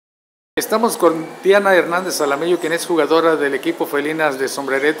Estamos con Diana Hernández Alamillo, quien es jugadora del equipo Felinas de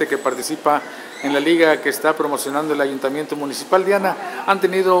Sombrerete que participa en la liga que está promocionando el Ayuntamiento Municipal. Diana, han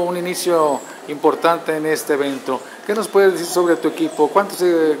tenido un inicio importante en este evento. ¿Qué nos puedes decir sobre tu equipo?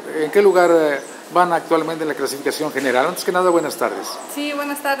 ¿En qué lugar van actualmente en la clasificación general? Antes que nada, buenas tardes. Sí,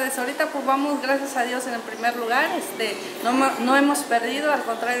 buenas tardes. Ahorita pues vamos, gracias a Dios, en el primer lugar. No hemos perdido, al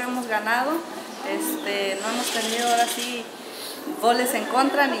contrario hemos ganado. No hemos tenido ahora sí goles en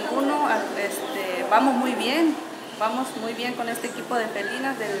contra, ninguno. Vamos muy bien con este equipo de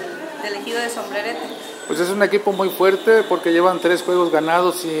Felinas del ejido de Sombrerete. Pues es un equipo muy fuerte porque llevan 3 juegos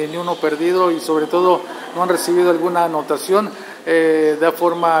ganados y ni uno perdido, y sobre todo no han recibido alguna anotación, de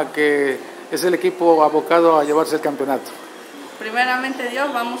forma que es el equipo abocado a llevarse el campeonato. Primeramente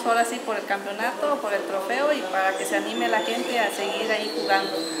Dios, vamos ahora sí por el campeonato, por el trofeo, y para que se anime la gente a seguir ahí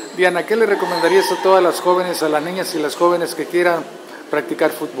jugando. Diana, ¿qué le recomendarías a todas las jóvenes, a las niñas y las jóvenes que quieran practicar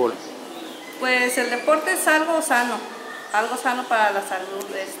fútbol? Pues el deporte es algo sano para la salud,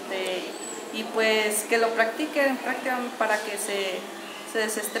 y pues que lo practiquen para que se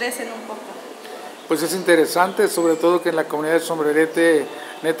desestresen un poco. Pues es interesante, sobre todo que en la comunidad de Sombrerete,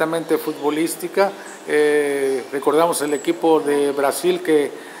 netamente futbolística, recordamos el equipo de Brasil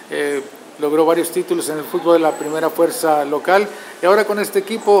que logró varios títulos en el fútbol de la primera fuerza local, y ahora con este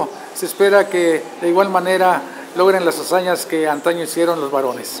equipo se espera que de igual manera logren las hazañas que antaño hicieron los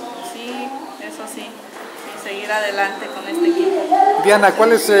varones. Sí, eso sí, seguir adelante con este equipo. Diana,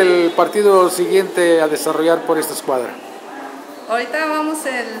 ¿cuál es el partido siguiente a desarrollar por esta escuadra? Ahorita vamos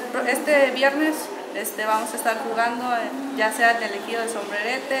este viernes, vamos a estar jugando, ya sea en el ejido de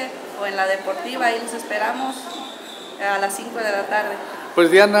Sombrerete o en la deportiva. Ahí los esperamos a las 5 de la tarde. Pues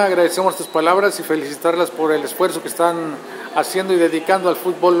Diana, agradecemos tus palabras y felicitarlas por el esfuerzo que están haciendo y dedicando al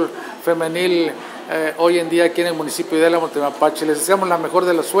fútbol femenil hoy en día aquí en el municipio de Álamo, Temapache. Les deseamos la mejor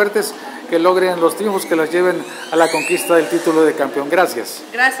de las suertes, que logren los triunfos que las lleven a la conquista del título de campeón. Gracias.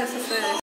 Gracias a ustedes.